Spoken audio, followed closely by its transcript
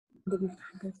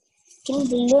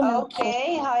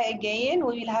Okay, hi again.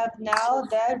 We will have now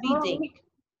the reading.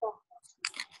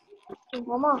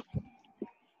 ماما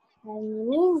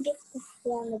مين جبت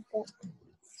الكلام ده؟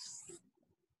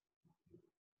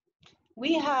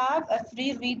 We have a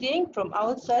free reading from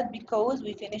outside because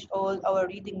we finished all our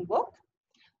reading book.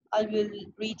 I will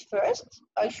read first.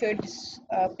 I shared this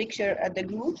picture at the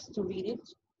groups to read it.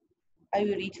 I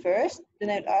will read first, then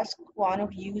I'll ask one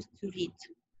of you to read.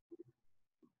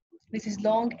 This is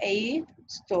long A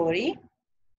story.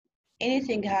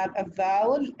 Anything have a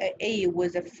vowel A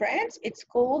with a friend, it's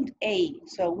called A.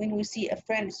 So when we see a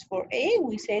friend for A,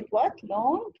 we say what?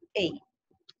 Long A.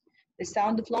 The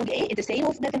sound of long A is the same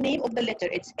as the name of the letter.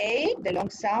 It's A, the long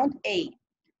sound A.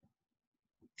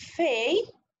 Faye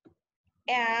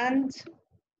and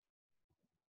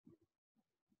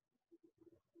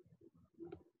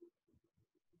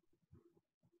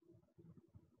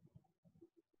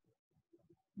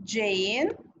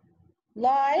Jane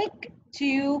like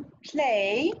to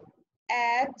play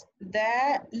at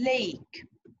the lake.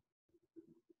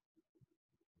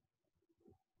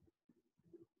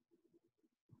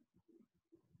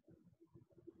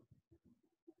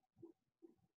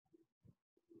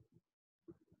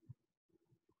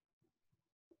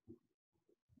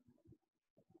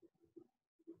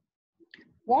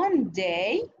 One day,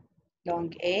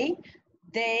 long A,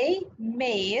 they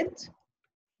made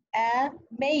a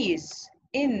maze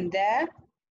in the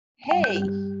hay.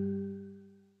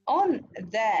 On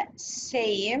the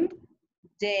same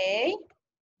day,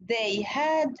 they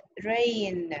had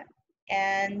rain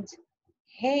and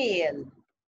hail.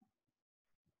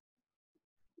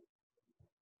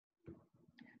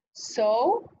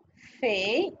 So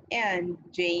Faye and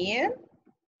Jane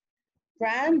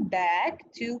ran back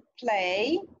to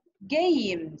play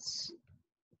games.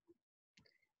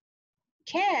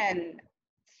 Can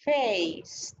Faye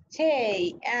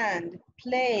stay and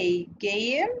play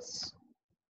games?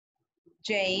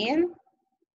 Jane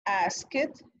asked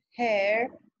her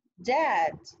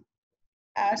dad.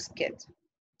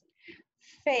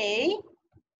 Faye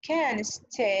can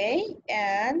stay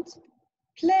and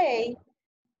play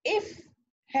if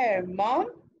her mom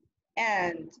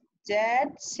and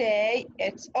dad say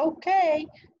it's okay.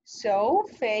 So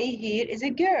Faye here is a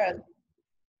girl.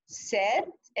 Said,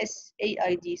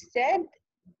 S-A-I-D, said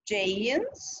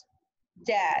Jane's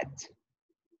dad.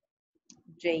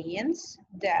 Jane's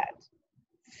dad.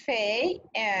 Faye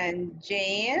and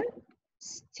Jane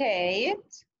stayed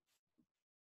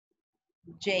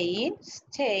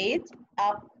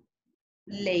up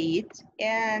late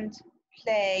and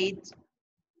played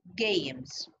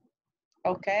games.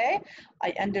 Okay,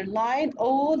 I underlined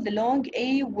all the long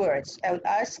A words. I will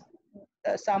ask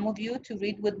some of you to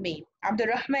read with me.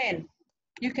 Abdurrahman,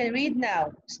 you can read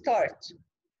now. Start.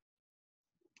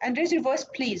 And raise your voice,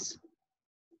 please.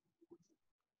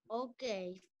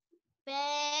 Okay.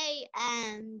 Faye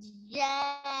and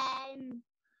Jane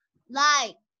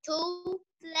like to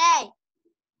play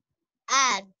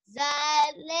at the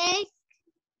lake.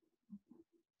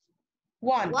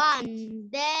 One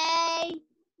day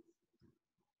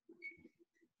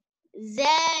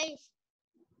they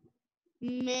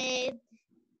made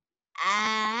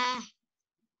a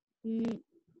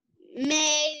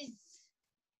maze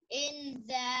in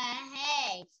the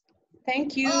hay.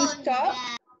 Thank you.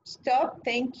 Stop.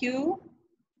 Thank you.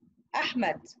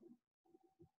 Ahmed.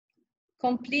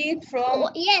 Complete from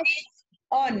yes.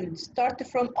 On. Start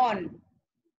from on.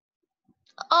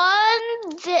 On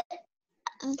the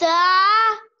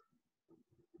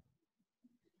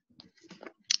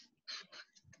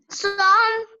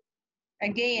sun.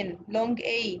 Again, long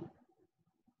A.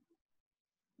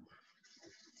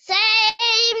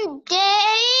 Same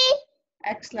day.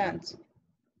 Excellent.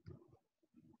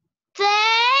 They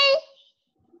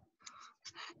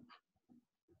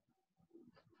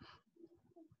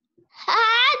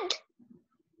had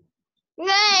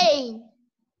rain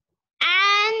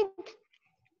and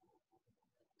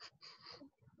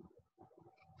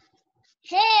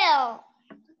hail.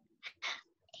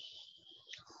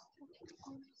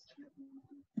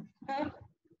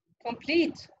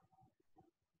 Complete.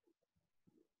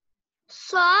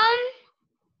 So.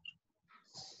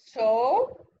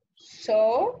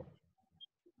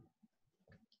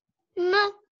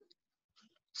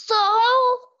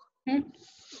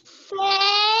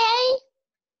 Faye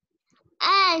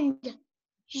and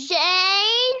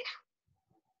Jane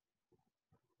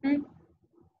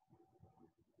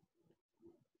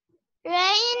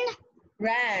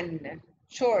ran.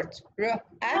 Short. Ran.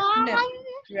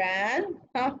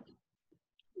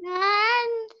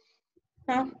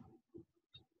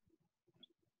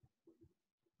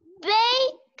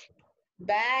 bake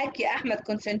Back يا أحمد.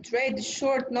 Concentrate.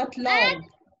 Short, not long.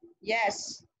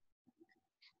 Yes.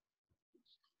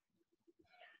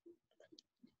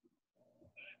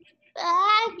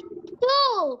 Back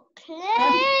to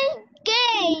play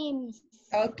games.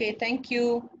 Okay, thank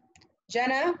you.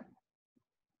 Jana,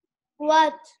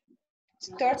 What?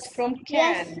 start from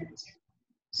Yes. can.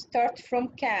 Start from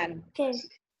can. Okay.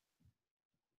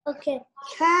 Okay.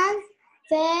 Can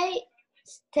they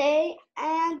stay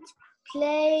and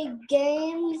play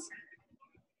games?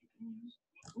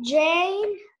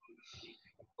 Jane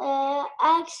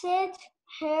asked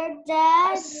her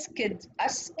dad. Asked.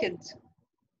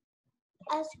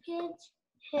 Asked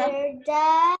her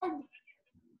dad.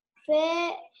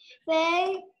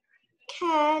 They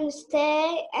can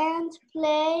stay and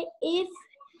play if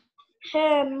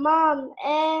her mom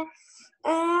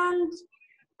and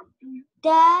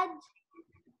dad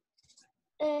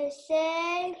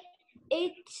say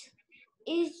it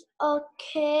is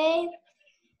okay,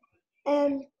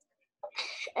 and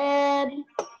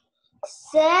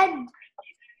said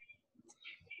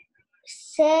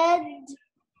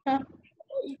Huh?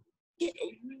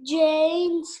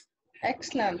 Jane's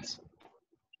Excellent.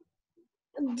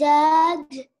 dad.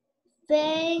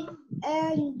 Faye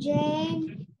and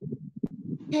Jane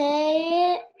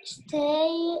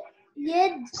stayed.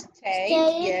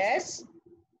 Yes.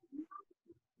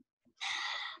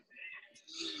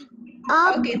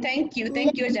 Up Okay, thank you,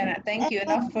 Jana. Thank you.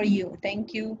 Enough for you.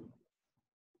 Thank you.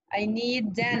 I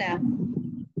need Dana.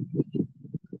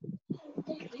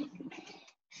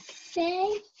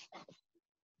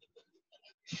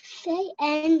 Faye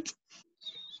and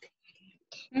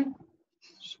Hmm?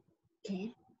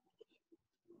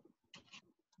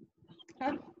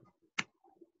 Huh?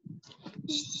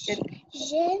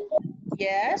 Jane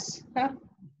Yes. Huh?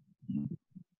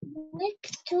 went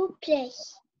to play.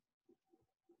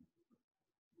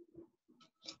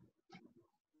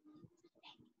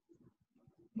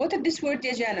 What is this word,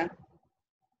 ya Jana?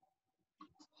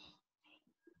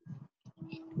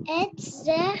 It's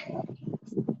the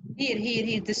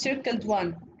Here, the circled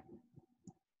one.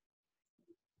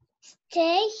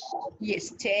 stay Yes,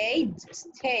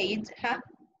 stayed. Huh?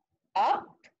 Up.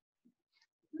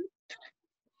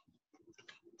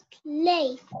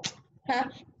 late Huh?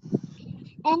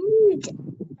 and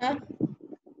Huh?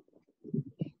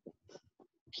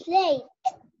 played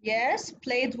Yes,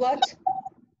 played what?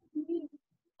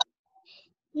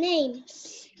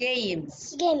 Games.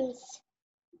 games.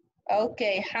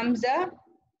 Okay, Hamza.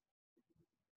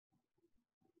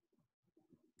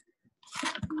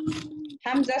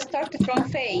 Hamza, start from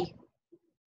Faye.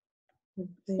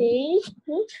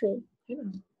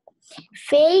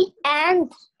 Faye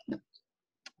and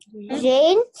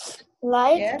Jane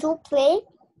like Yes. to play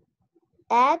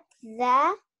at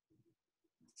the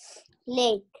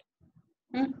lake.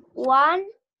 Hmm? One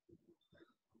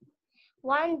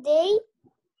day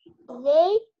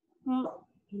they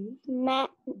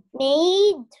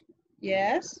made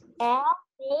Yes. a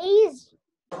base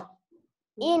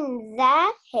in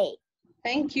the hay.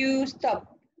 Thank you.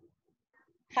 Stop.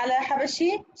 Hala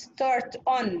Habashi, start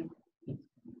on.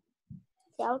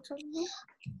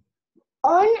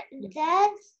 On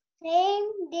that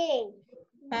same day,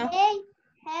 Huh? they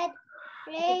had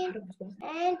rain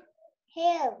and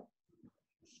hail.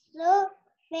 So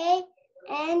Faye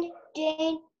and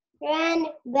Jane ran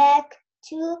back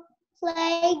to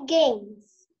play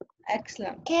games.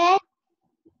 Excellent. Can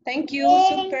Thank you. they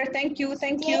Super. Thank you.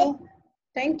 Thank you.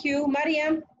 Thank you.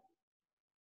 Mariam.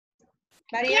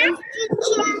 Mariam,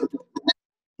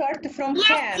 start from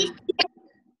can.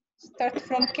 Start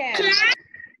from can.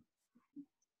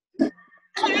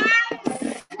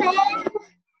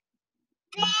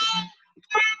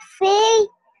 Faye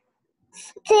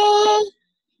stay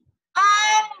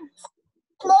and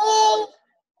play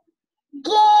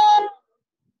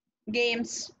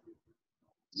Games.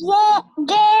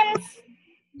 games.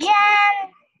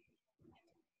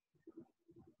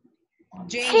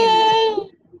 Jane.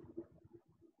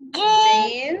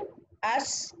 Jane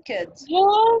asked.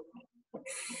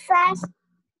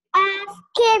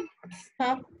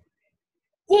 Huh?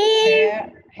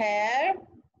 Her.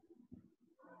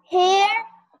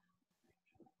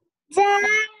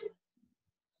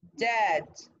 Dad.